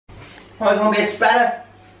Probably gonna be a splatter.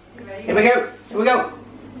 Here we go, here we go.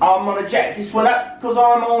 I'm gonna jack this one up because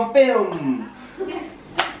I'm on film.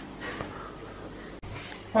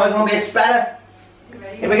 Probably gonna be a splatter.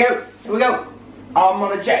 Here we go, here we go. I'm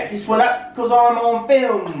gonna jack this one up because I'm on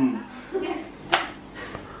film.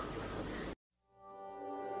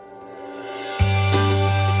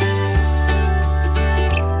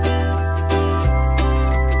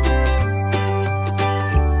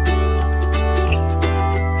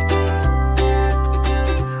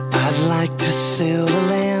 I'd like to sail the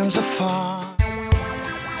lands afar.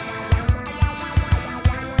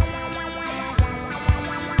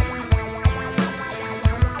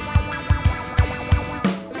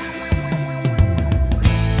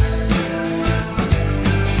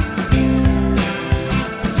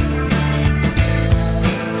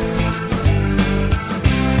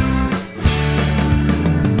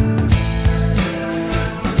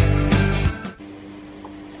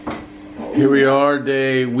 Here we are,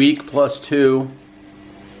 week plus 2,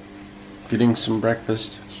 getting some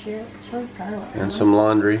breakfast and some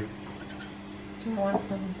laundry. Do you want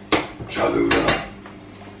some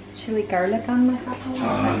chili garlic on my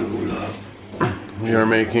hot dog? We are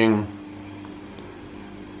making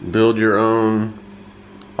build your own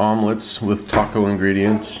omelets with taco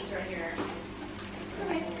ingredients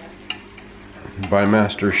by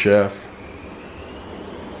Master Chef.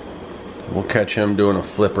 We'll catch him doing a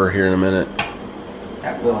flipper here in a minute.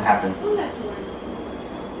 That will happen.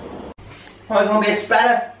 Probably gonna be a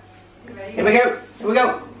splatter. Here we go, here we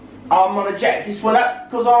go. I'm gonna jack this one up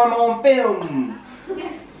because I'm on film.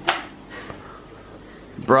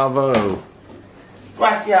 Bravo.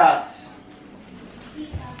 Gracias.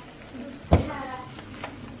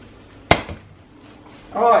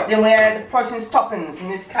 Alright, then we add the person's toppings. In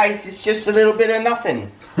this case, it's just a little bit of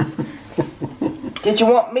nothing. Did you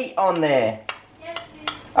want meat on there? Yes,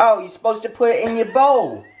 please. Oh, you're supposed to put it in your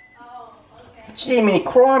bowl. Oh, okay. Gee, mini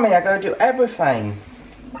crimey, I gotta do everything.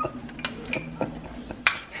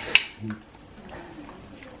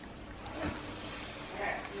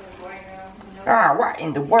 Ah, what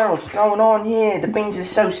in the world's going on here? The beans are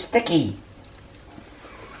so sticky.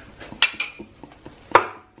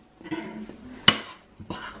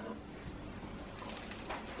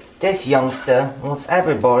 This youngster wants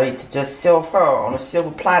everybody to just serve her on a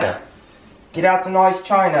silver platter. Get out the nice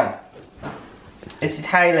china. This is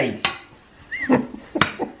Haley's.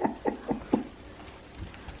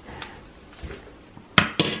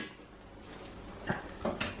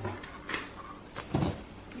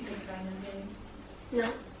 No.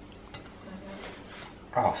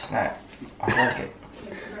 Oh snap, I like it.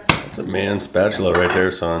 That's a man's spatula right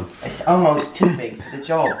there, son. It's almost too big for the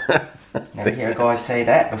job. Never hear a guy say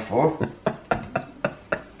that before.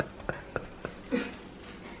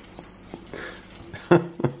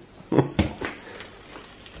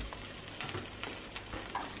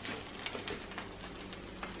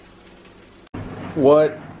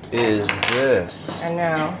 What is this? I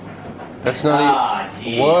know. That's not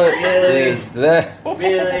Geez, what really? is that?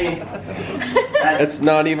 Really? It's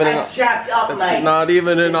not even an. That's jacked up, It's mate. not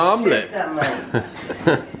even an It's omelet. jacked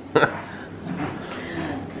up, mate.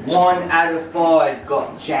 1 out of 5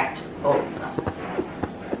 got jacked up.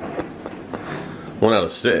 1 out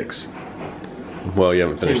of 6. Well, you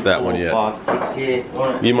haven't finished that one yet. 5, 6 here.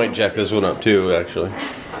 You might jack this one up too, actually.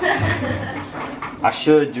 I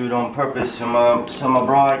should do it on purpose so my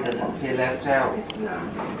bride doesn't feel left out.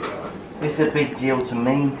 It's a big deal to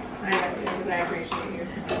me. I appreciate you.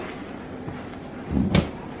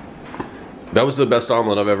 That was the best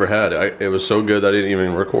omelet I've ever had. It was so good I didn't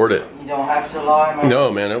even record it. You don't have to lie, man.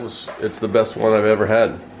 No, man, it's the best one I've ever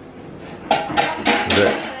had.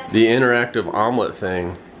 The interactive omelet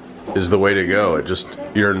thing is the way to go.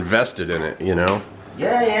 You're invested in it, you know?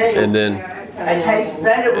 Yeah, yeah. And then It tastes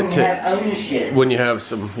better when you have ownership. when you have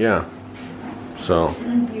some, yeah. So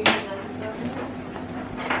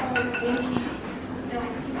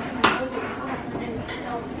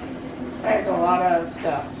That's a lot of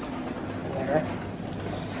stuff there.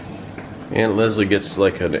 Aunt Leslie gets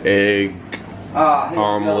like an egg.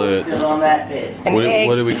 Omelet. Still on that bit.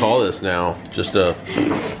 What do we call this now? Just a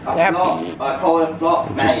Flop. I call it flop,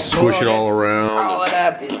 man. just squish it all Roll around. it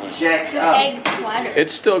up. It's jacked up. Egg platter.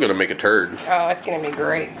 It's still gonna make a turd. Oh, it's gonna be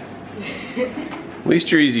great. At least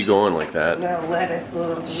you're easy going like that. Little lettuce,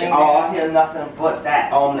 little tomato. Oh, I hear nothing but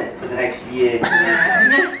that omelet for the next year.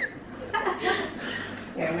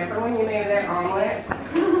 Yeah, remember when you made that omelet?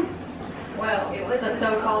 Well, it was a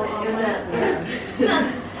so-called omelet.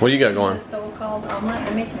 What do you got going? So-called omelet.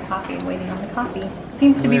 I'm making coffee. I'm waiting on the coffee.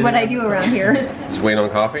 Seems to be what I do around here. Just waiting on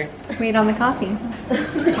coffee? Wait on the coffee.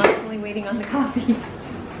 Constantly waiting on the coffee.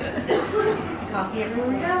 coffee everywhere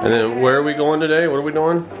we go. And then where are we going today? What are we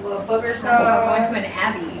doing? Little boogers. Going to an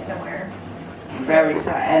abbey somewhere. Very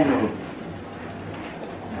sad Edmunds.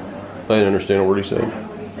 I didn't understand a word he I said. don't know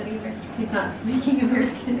what he said either. He's not speaking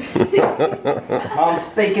American. I'm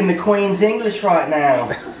speaking the Queen's English right now.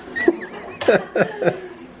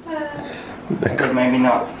 But maybe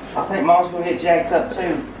not. I think Mom's gonna get jacked up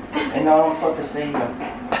too. And not on purpose either.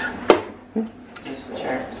 It's just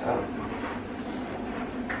jacked up.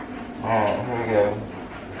 Alright, here we go.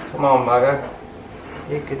 Come on, bugger.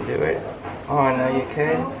 You can do it. Oh, I know you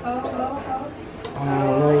can. Oh, I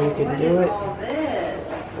know you can do it. All this.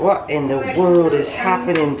 What in the world is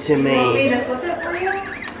happening to You want me me? to flip it for you?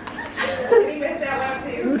 You missed that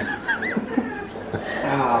one too.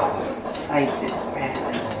 Oh, saved it.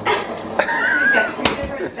 She's got 2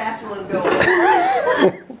 different spatulas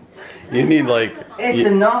going. You need like. It's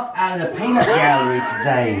enough out of the peanut gallery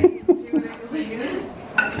today.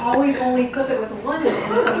 I always only flip it with one and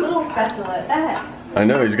it's a little spatula at that. I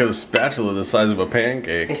know he's got a spatula the size of a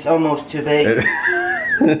pancake. It's almost too big.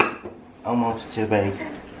 Almost too big.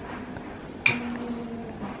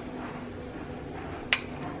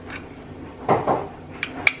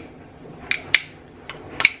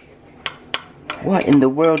 What in the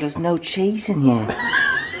world? There's no cheese in here.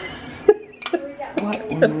 What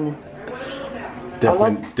in the...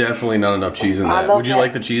 Definitely not enough cheese in I that. love Would you that.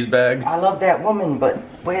 like the cheese bag? I love that woman, but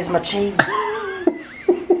where's my cheese?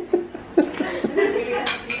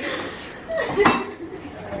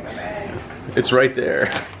 It's right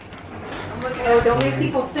there. Oh, don't make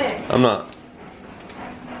people sick. I'm not.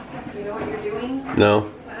 You know what you're doing?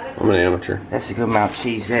 No. I'm an amateur. That's a good amount of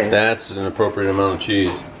cheese there. That's an appropriate amount of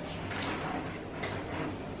cheese.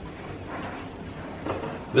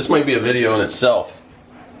 This might be a video in itself.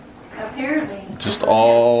 Apparently. Just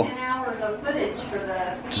all 10 hours of footage for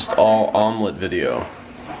the... Just all omelet video.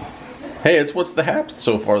 Hey, it's what's the haps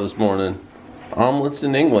so far this morning? Omelets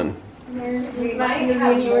in England. We might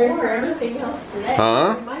have more for anything else today.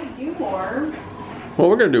 Huh? We might do more. Well,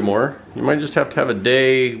 we're gonna do more. You might just have to have a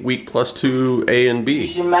day, week plus 2, A and You B.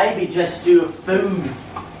 should maybe just do a food.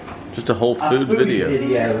 Just a whole food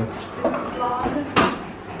video.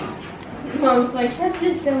 Mom's like, that's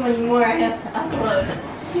just so much more I have to upload.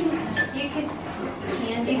 You could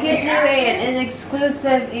You could do an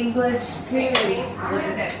exclusive English food.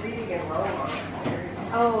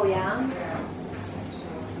 Oh, yeah?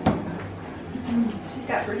 She's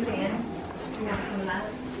got breathing in. You want some of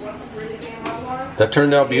that? That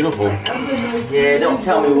turned out beautiful. Yeah, don't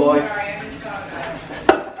tell me, wife.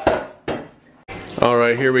 All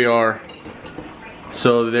right, here we are.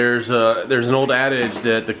 So there's an old adage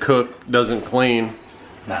that the cook doesn't clean.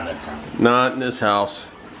 Not this time. Not in this house.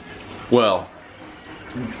 Well,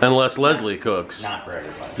 unless Leslie cooks. Not for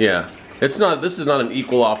everybody. Yeah, it's not. This is not an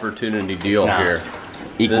equal opportunity deal It's not. here.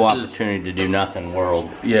 Equal This is- opportunity to do nothing world.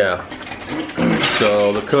 Yeah.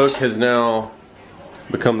 So the cook has now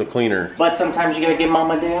become the cleaner. But sometimes you gotta give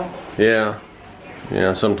mama a deal. Yeah.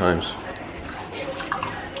 Yeah, sometimes.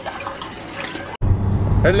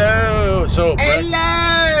 Hello! So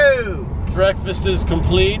Hello! breakfast is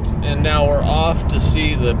complete and now we're off to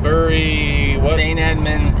see the Bury what? St.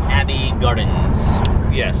 Edmunds Abbey Gardens.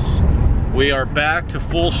 Yes. We are back to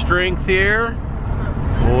full strength here.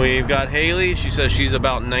 We've got Haley, she says she's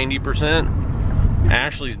about 90%.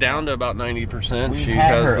 Ashley's down to about 90%. We She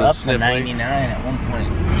had has her the up to sniffling. 99 at one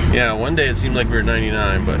point. Yeah, one day it seemed like we were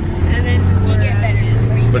 99, but And then you get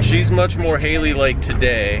better. But she's much more Haley-like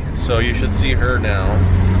today, so you should see her now.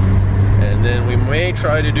 And then we may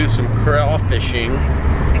try to do some crawfishing,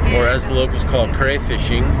 or as the locals call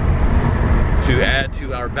crayfishing, to add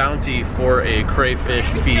to our bounty for a crayfish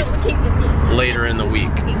feast later in the week.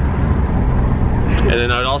 And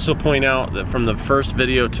then I'd also point out that from the first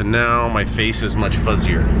video to now, my face is much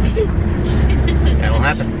fuzzier. That'll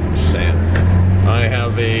happen. Just saying. I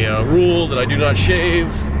have a rule that I do not shave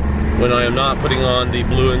when I am not putting on the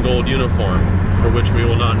blue and gold uniform, for which we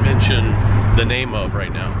will not mention the name of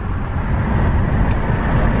right now.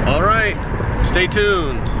 All right, stay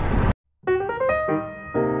tuned.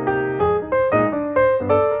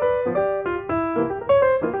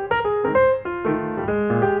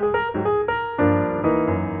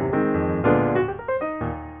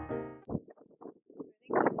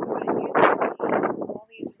 All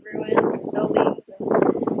these ruins and buildings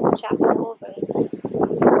and chapels and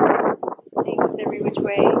things every which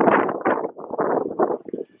way.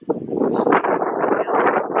 Just,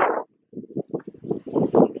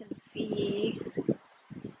 you can see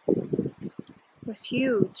it was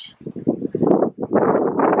huge.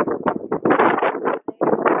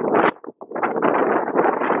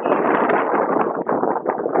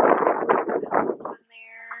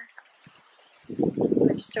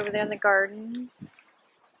 just over there in the gardens.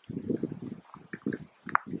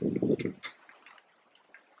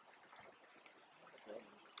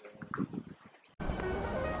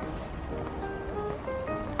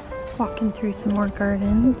 Walking through some more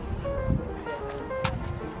gardens.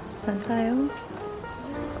 Sundial.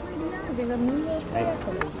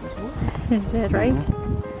 Is it right?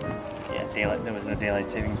 Yeah, daylight. There was no daylight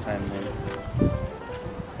saving time then.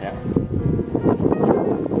 Yeah.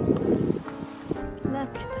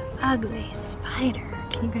 Look at the ugly spider.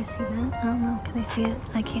 Can you guys see that? I don't know. Can they see it?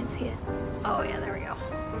 I can't see it. Oh yeah, there we go.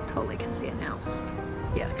 Totally can see it now.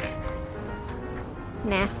 Yuck.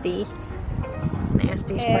 Nasty.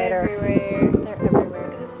 Nasty spider. Everywhere. They're everywhere.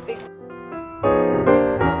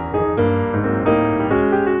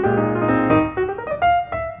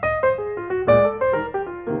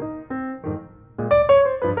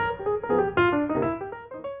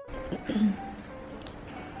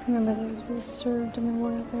 Remember, those were served in the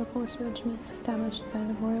Royal Air Force Regiment established by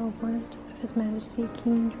the royal warrant of His Majesty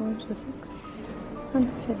King George VI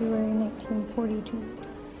on February 1942.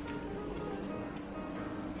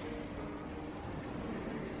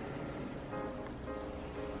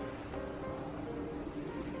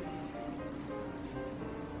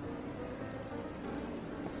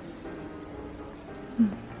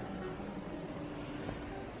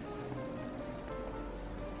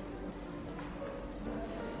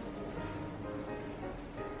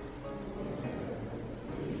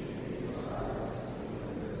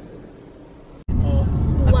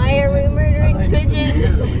 Why are we murdering pigeons?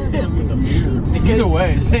 Either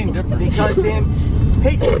way, same difference. Because them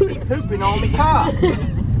pigeons be pooping on the car.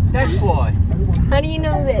 That's why. How do you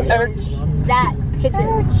know that? That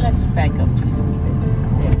pigeon. Let's back up just a little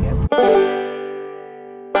bit. There we go.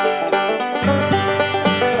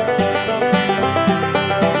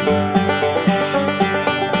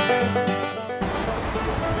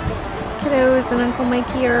 Kiddos and Uncle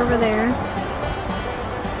Mikey are over there.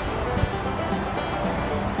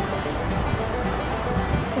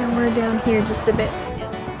 And we're down here just a bit.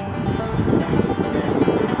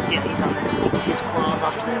 Yeah, he's on there. You can see his claws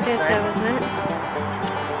off to the This side. guy was next.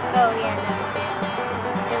 Oh yeah, no.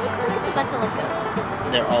 It looks like it's about to look good.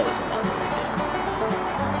 They're always about to look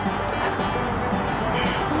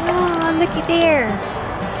Oh, looky there.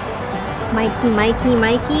 Mikey, Mikey,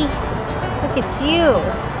 Mikey. Look at you.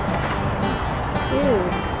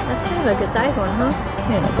 Dude, that's kind of a good size one, huh?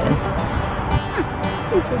 Yeah, not bad.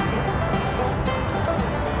 Interesting.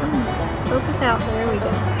 Focus out. There we go.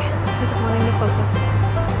 Isn't wanting to focus.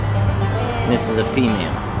 This is a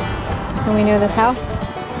female. And we know this how?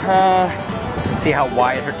 See how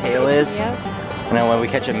wide her tail is? Yep. And then when we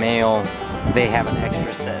catch a male, they have an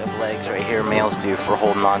extra set of legs right here, males do, for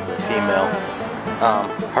holding on to the female.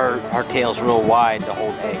 Her tail's real wide to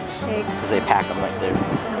hold eggs, because they pack them right there.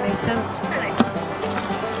 That makes sense.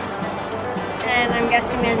 And I'm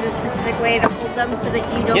guessing there's a specific way to hold them so that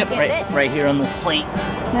you don't get bit? Right here on this plate.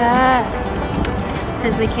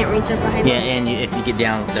 Because they can't reach up behind Yeah, them. and if you get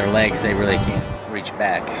down with their legs, they really can't reach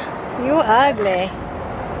back. You ugly.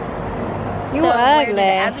 You So ugly. where did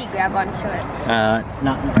Abby grab onto it?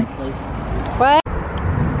 Not in the right place. What?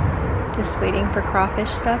 Just waiting for crawfish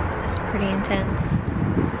stuff is pretty intense.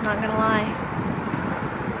 Not gonna lie.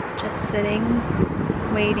 Just sitting,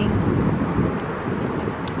 waiting.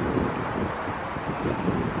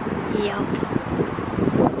 Yup.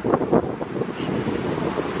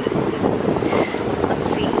 Let's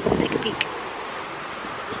see. Take a peek.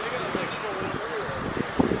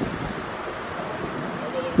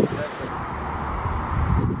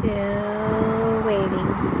 Still waiting.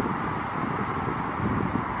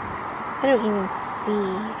 I don't even see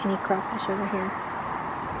any crawfish over here.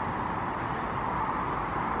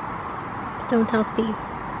 But don't tell Steve.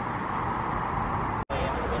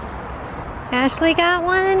 Ashley got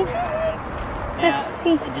one? Let's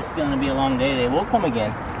see. It's just gonna be a long day today. We'll come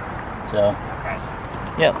again. So,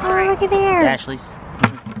 yep. Oh, look at It's there. Ashley's.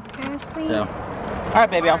 Ashley's. So,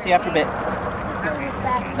 alright, baby, I'll see you after a bit.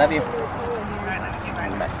 Love you.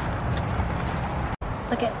 Bye.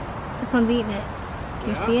 Look at this one's eating it. Can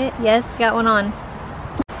you see it? Yes, got one on.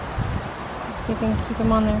 Let's see if we can keep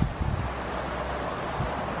him on there.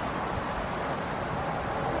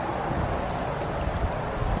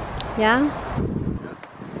 Yeah?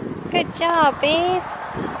 Good job, babe.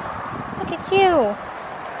 Look at you.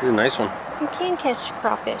 He's a nice one. You can catch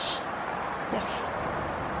crawfish. Yeah.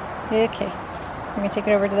 Okay. Let me take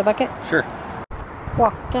it over to the bucket. Sure.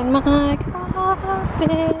 Walking my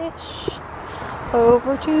crawfish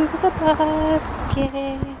over to the bucket.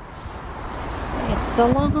 It's a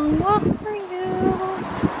long walk for you.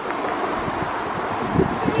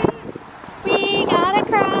 We got a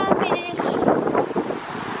crawfish.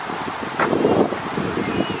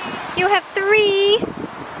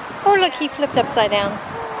 flipped upside down.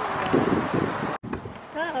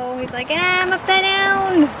 Uh-oh, he's like, ah, I'm upside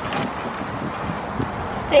down.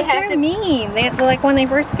 They're mean. They have to, like, when they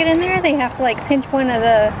first get in there, they have to like pinch one of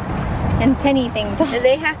the antennae things. And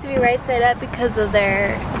they have to be right side up because of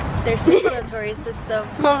their circulatory system.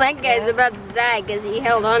 Well, that guy's about to die because he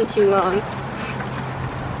held on too long.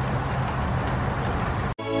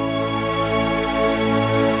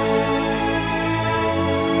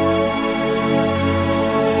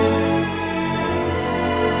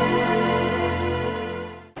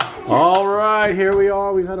 All right, here we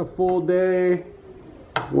are. We've had a full day.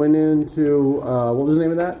 Went into, what was the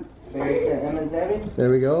name of that? Edmunds. There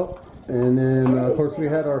we go. And then, of course, we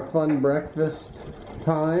had our fun breakfast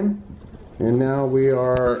time. And now we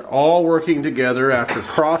are all working together after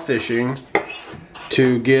crawfishing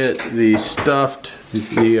to get the stuffed,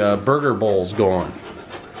 the burger bowls going.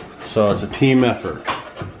 So it's a team effort.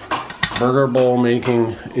 Burger bowl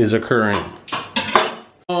making is occurring.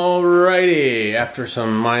 Alrighty, after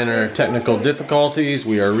some minor technical difficulties,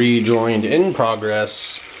 we are rejoined in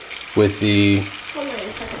progress with the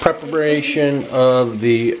preparation of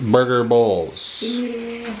the burger bowls.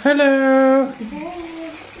 Hello!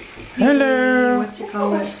 Hello! What you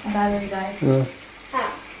call it? Battery died.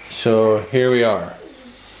 So here we are.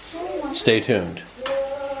 Stay tuned.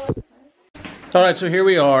 Alright, so here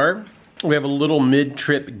we are. We have a little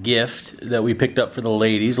mid-trip gift that we picked up for the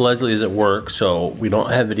ladies. Leslie is at work, so we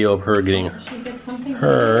don't have video of her getting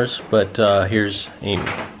hers, but here's Amy.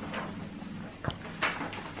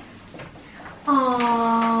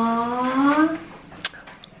 Aww.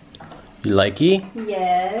 You likey?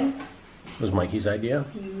 Yes. Was Mikey's idea?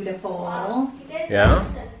 Beautiful. Yeah?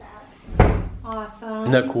 Awesome.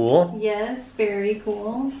 Isn't that cool? Yes, very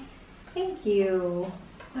cool. Thank you.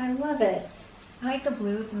 I love it. I like the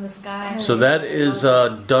blues in the sky. So that is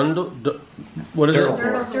what is it?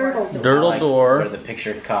 Dirtle door. Where the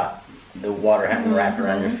picture caught the water hadn't wrapped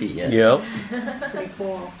around your feet yet. Yep. That's pretty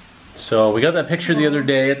cool. So we got that picture the other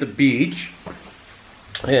day at the beach,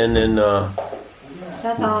 and then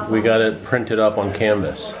That's awesome. we got it printed up on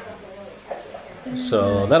canvas.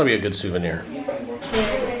 So that'll be a good souvenir.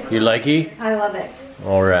 You likey? I love it.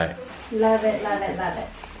 All right. Love it, love it, love it.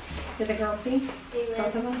 Did the girls see?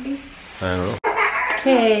 Both of them see? I don't know.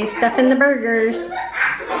 Okay, stuffing the burgers.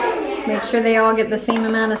 Make sure they all get the same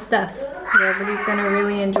amount of stuff. Everybody's gonna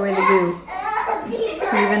really enjoy the goo.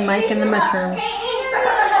 Even Mike and the mushrooms.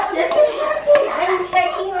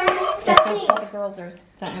 Just don't tell the girls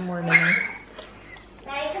that I'm warning them.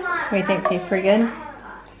 What do you think? Tastes pretty good?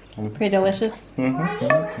 Pretty delicious?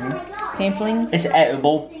 Samplings? It's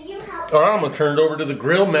edible. All right, I'm gonna turn it over to the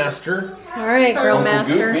grill master. All right, grill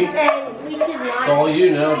master. Goofy. It's all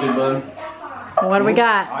you now, big bud. What do we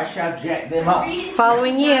got? I shall jack them up.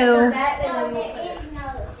 Following you.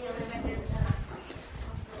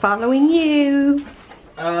 Following you.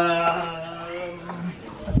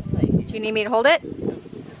 Let's see. Do you need me to hold it?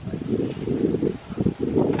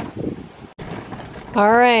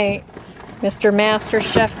 All right. Mr. Master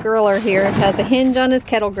Chef Griller here has a hinge on his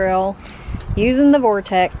kettle grill, using the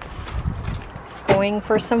vortex. He's going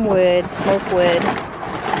for some wood, smoke wood.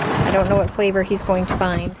 I don't know what flavor he's going to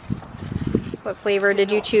find. What flavor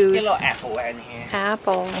did you choose? Get a little apple in here.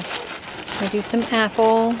 Apple. We do some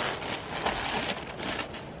apple.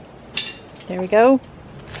 There we go.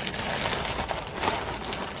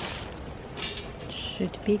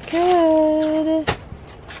 Should be good.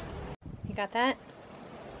 You got that?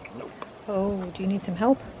 Nope. Oh, do you need some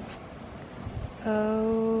help?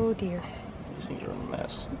 Oh dear. These things are a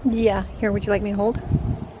mess. Yeah, here, would you like me to hold?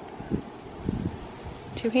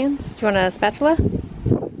 2 hands? Do you want a spatula?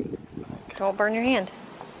 Don't burn your hand.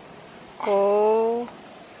 Oh,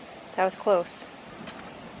 that was close.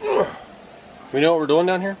 We know what we're doing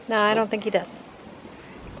down here? No, I don't think he does.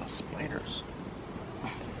 Spiders.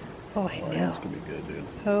 Oh, I Oh, know. this could be good, dude.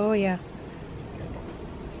 Oh, yeah.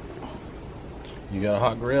 You got a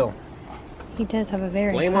hot grill. He does have a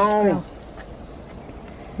very Flame hot on. grill.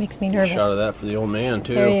 Makes me A nervous. shot of that for the old man,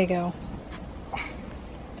 too. There you go.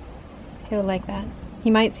 He'll like that. He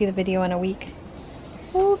might see the video in a week.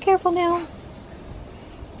 Oh, careful now.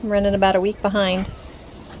 I'm running about a week behind.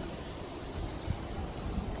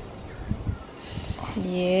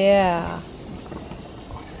 Yeah.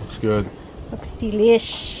 Looks good. Looks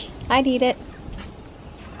delish. I'd eat it.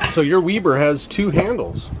 So your Weber has 2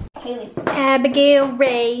 handles. Abigail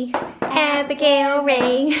Ray. Abigail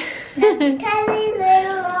Ray.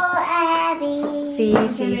 See,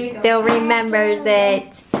 she still remembers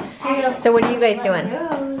it. So what are you guys doing?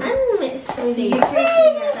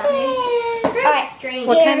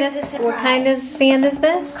 What kind of sand is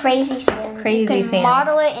this? Crazy sand. crazy, you can Sam.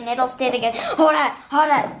 model it and it'll stay together. Hold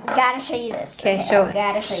on. Gotta show you this. Okay, show us.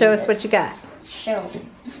 Gotta Show you us what this. you got.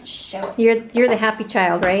 Show. You're the happy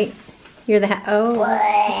child, right? You're the oh,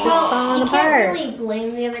 it's just falling You apart. can't really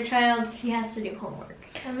blame the other child. She has to do homework.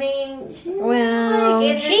 I mean,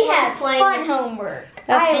 Well, She has fun homework.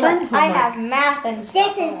 That's fun I homework. have math and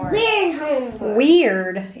stuff. this is weird homework.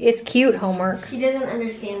 Weird. It's cute homework. She doesn't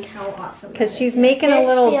understand how awesome. Because that she's is. making a This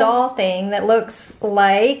little feels- doll thing that looks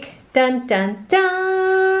like dun dun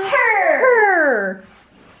dun her.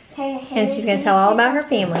 And she's gonna tell all about her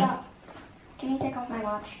family. Can you take off my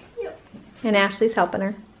watch? And Ashley's helping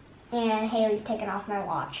her. And Haley's taking off my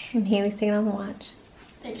watch. And Haley's taking on the watch.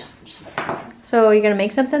 They just So are you gonna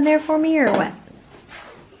make something there for me or what?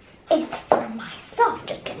 it's for myself.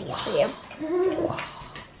 Just kidding. It's for you.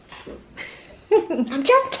 I'm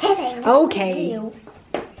just kidding. Okay.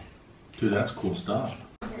 Dude, that's cool stuff.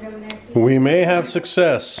 We may have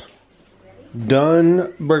success.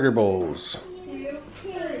 Done burger bowls.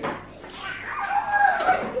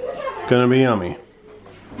 Gonna be yummy.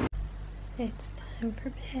 It's time for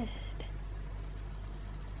bed.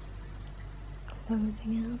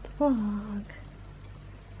 Closing out the vlog.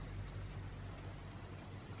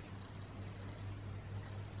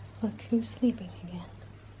 Look who's sleeping again.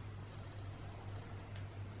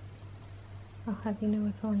 I'll have you know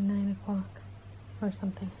it's only 9 o'clock or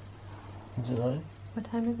something. Is it on? What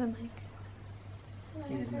time is it, Mike?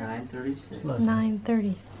 9:36.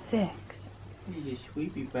 9:36. You just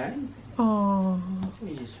sweepy back. Oh,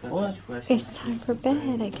 You just What? it's time for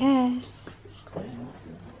bed, I guess.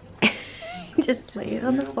 Just lay it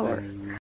on the floor.